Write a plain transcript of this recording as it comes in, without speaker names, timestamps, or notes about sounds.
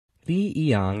Li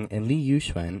Yiyang and Li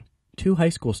Yuxuan, two high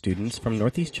school students from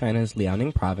northeast China's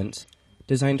Liaoning province,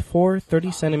 designed four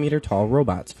 30-centimeter tall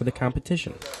robots for the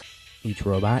competition. Each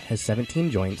robot has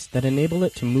 17 joints that enable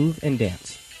it to move and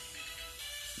dance.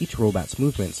 Each robot's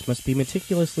movements must be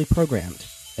meticulously programmed,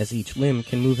 as each limb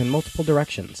can move in multiple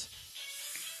directions.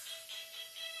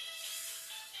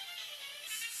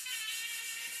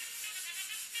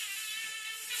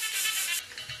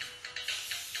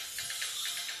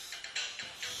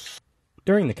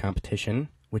 During the competition,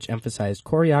 which emphasized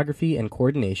choreography and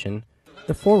coordination,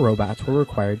 the four robots were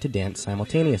required to dance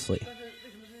simultaneously.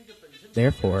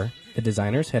 Therefore, the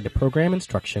designers had to program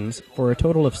instructions for a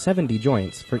total of 70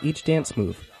 joints for each dance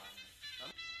move.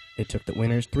 It took the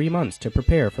winners 3 months to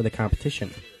prepare for the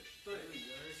competition.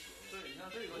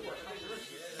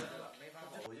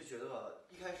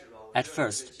 At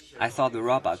first, I thought the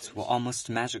robots were almost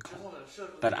magical,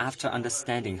 but after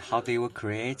understanding how they were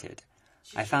created,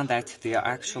 I found that they are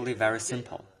actually very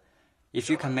simple. If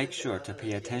you can make sure to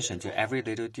pay attention to every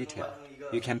little detail,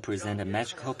 you can present a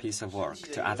magical piece of work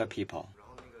to other people.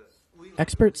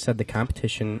 Experts said the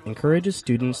competition encourages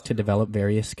students to develop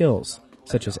various skills,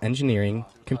 such as engineering,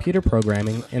 computer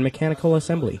programming, and mechanical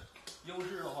assembly.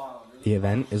 The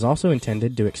event is also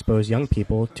intended to expose young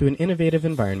people to an innovative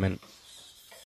environment